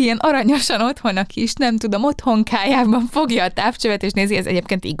el, aki ilyen aranyosan otthon, aki is nem tudom, otthonkájában fogja a távcsövet, és nézi, ez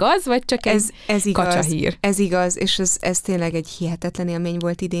egyébként igaz, vagy csak ez kacsahír? Ez igaz, és ez tényleg egy hihetetlen élmény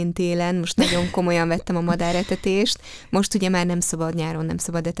volt idén télen. Most nagyon komolyan vettem a madáretetést. Most ugye már nem szabad nyáron, nem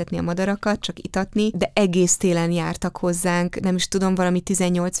szabad etetni a madarakat, csak itatni, de egész télen jártak hozzánk, nem is tudom, valami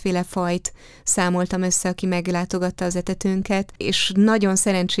 18 féle fajt számoltam össze, aki meglátogatta az etetőnket, és nagyon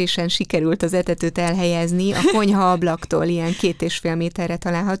szerencsésen sikerült az etetőt elhelyezni, a konyha ablaktól ilyen 2,5 méterre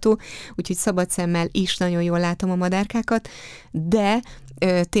található, úgyhogy szabad szemmel is nagyon jól látom a madárkákat, de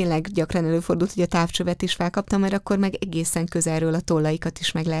tényleg gyakran előfordult, hogy a távcsövet is felkaptam, mert akkor meg egészen közelről a tollaikat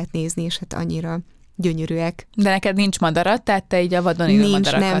is meg lehet nézni, és hát annyira gyönyörűek. De neked nincs madarat, tehát te így a vadon élő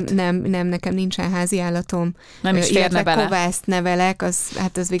madarakat? Nem, nekem nincsen házi állatom. Nem is férne bele. Kovászt nevelek,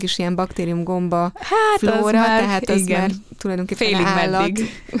 az végül is ilyen baktérium-gomba flóra, tehát az igen, már tulajdonképpen félig állat,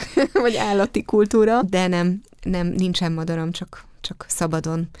 vagy állati kultúra, de nem, nincsen madaram, csak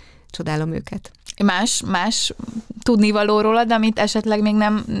szabadon csodálom őket. Más tudnivaló rólad, amit esetleg még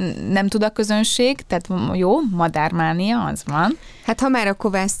nem tud a közönség? Tehát jó, madármánia, az van. Hát ha már a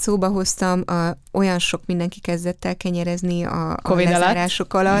kovászt szóba hoztam, olyan sok mindenki kezdett el kenyerezni a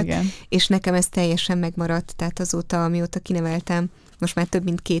lezárások alatt, igen. És nekem ez teljesen megmaradt, tehát azóta, amióta kineveltem, most már több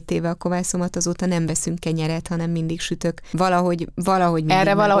mint 2 éve a kovászomat, azóta nem veszünk kenyeret, hanem mindig sütök. Valahogy mindig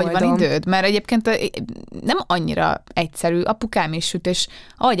erre valahogy megoldom. Van időd? Mert egyébként nem annyira egyszerű. Apukám is süt, és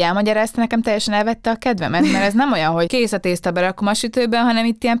ahogy elmagyarázta, nekem teljesen elvette a kedvemet, mert ez nem olyan, hogy kész a tészta, berakom a sütőben, hanem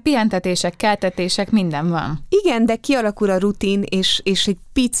itt ilyen pihentetések, keltetések, minden van. Igen, de kialakul a rutin, és egy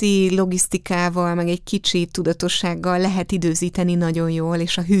pici logisztikával, meg egy kicsi tudatossággal lehet időzíteni nagyon jól,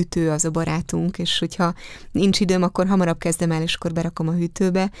 és a hűtő az a barátunk, és hogyha nincs időm, akkor hamarabb kezdem el, és akkor berakom a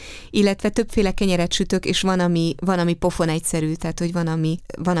hűtőbe, illetve többféle kenyeret sütök, és van, ami pofon egyszerű, tehát hogy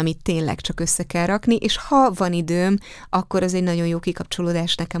van, ami tényleg csak össze kell rakni, és ha van időm, akkor az egy nagyon jó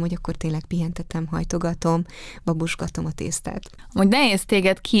kikapcsolódás nekem, hogy akkor tényleg pihentetem, hajtogatom, babusgatom a tésztát. Hogy nehéz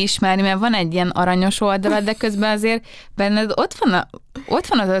téged kiismerni, mert van egy ilyen aranyos oldalad, de közben azért benned ott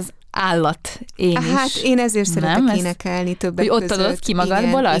van az állat én is. Hát én ezért szeretek énekelni többek között. Hogy ott adod ki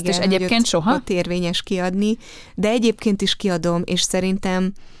magadból azt, és egyébként soha? Ott érvényes kiadni, de egyébként is kiadom, és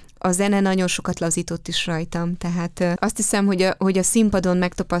szerintem a zene nagyon sokat lazított is rajtam, tehát azt hiszem, hogy a színpadon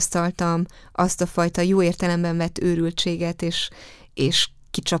megtapasztaltam azt a fajta jó értelemben vett őrültséget, és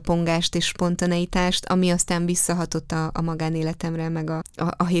kicsapongást és spontaneitást, ami aztán visszahatott a magánéletemre, meg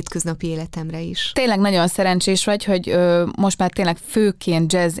a hétköznapi életemre is. Tényleg nagyon szerencsés vagy, hogy most már tényleg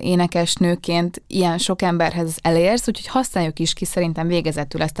főként jazz énekesnőként ilyen sok emberhez elérsz, úgyhogy használjuk is ki szerintem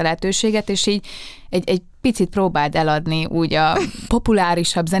végezetül ezt a lehetőséget, és így egy picit próbáld eladni úgy a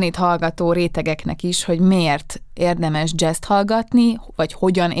populárisabb zenét hallgató rétegeknek is, hogy miért érdemes jazzt hallgatni, vagy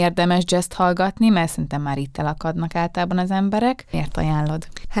hogyan érdemes jazzt hallgatni, mert szerintem már itt elakadnak általában az emberek. Miért ajánlod?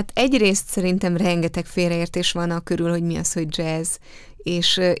 Hát egyrészt szerintem rengeteg félreértés van a körül, hogy mi az, hogy jazz,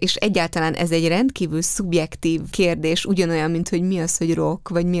 és egyáltalán ez egy rendkívül szubjektív kérdés, ugyanolyan, mint hogy mi az, hogy rock,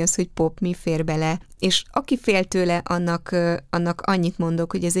 vagy mi az, hogy pop, mi fér bele. És aki fél tőle, annak annyit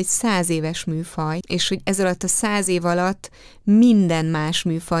mondok, hogy ez egy 100 éves műfaj, és hogy ez alatt a 100 év alatt minden más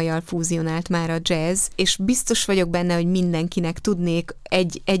műfajjal fúzionált már a jazz, és biztos vagyok benne, hogy mindenkinek tudnék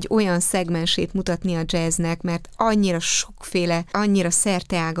egy olyan szegmensét mutatni a jazznek, mert annyira sokféle, annyira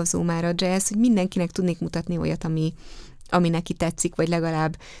szerteágazó már a jazz, hogy mindenkinek tudnék mutatni olyat, ami neki tetszik, vagy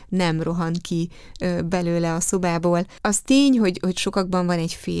legalább nem rohan ki belőle a szobából. Az tény, hogy sokakban van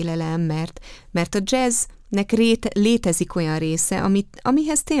egy félelem, mert a jazznek létezik olyan része,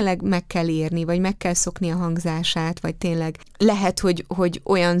 amihez tényleg meg kell érni, vagy meg kell szokni a hangzását, vagy tényleg lehet, hogy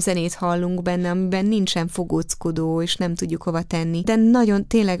olyan zenét hallunk benne, amiben nincsen fogóckodó, és nem tudjuk hova tenni. De nagyon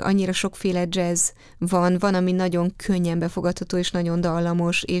tényleg annyira sokféle jazz van, ami nagyon könnyen befogadható, és nagyon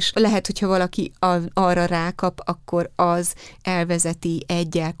dallamos, és lehet, hogyha valaki arra rákap, akkor az elvezeti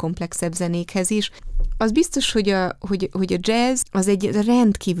egyel komplexebb zenékhez is. Az biztos, hogy a jazz az egy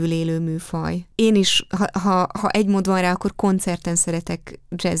rendkívül élő műfaj. Én is, ha egy mód van rá, akkor koncerten szeretek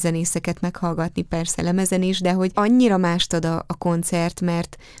jazzzenészeket meghallgatni, persze lemezen is, de hogy annyira mást ad a koncert,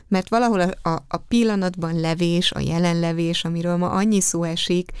 mert valahol a pillanatban levés, a jelenlevés, amiről ma annyi szó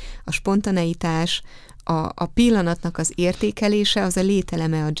esik, a spontaneitás, a pillanatnak az értékelése, az a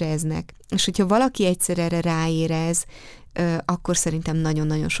lételeme a jazznek. És hogyha valaki egyszer erre ráérez, akkor szerintem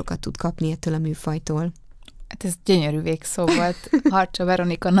nagyon-nagyon sokat tud kapni ettől a műfajtól. Hát ez gyönyörű végszó volt. Harcsa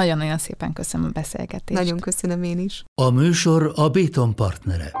Veronika, nagyon-nagyon szépen köszönöm a beszélgetést. Nagyon köszönöm én is. A műsor a Béton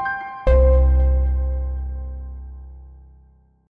partnere.